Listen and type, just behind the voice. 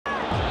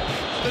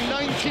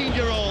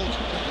18-year-old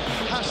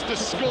has to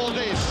score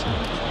this.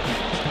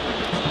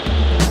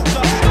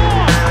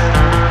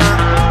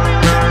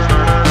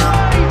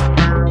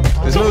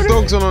 There's no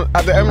dogs on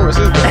at the Emirates,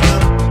 is there?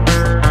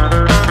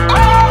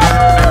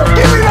 Oh,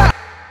 give me that!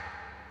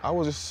 I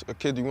was just a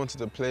kid who wanted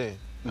to play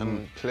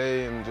and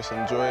just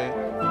enjoy.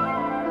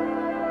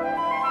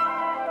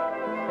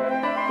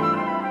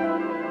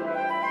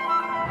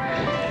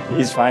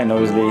 He's fine,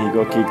 obviously. He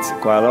got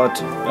kicked quite a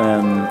lot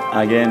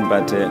again,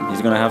 but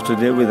he's going to have to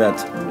deal with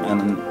that.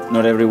 And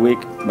not every week,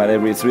 but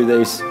every 3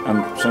 days,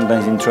 and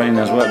sometimes in training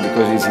as well,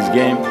 because it's his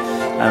game.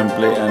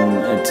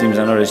 And teams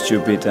are not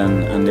stupid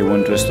and they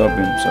want to stop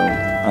him. So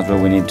that's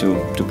why we need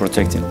to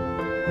protect him.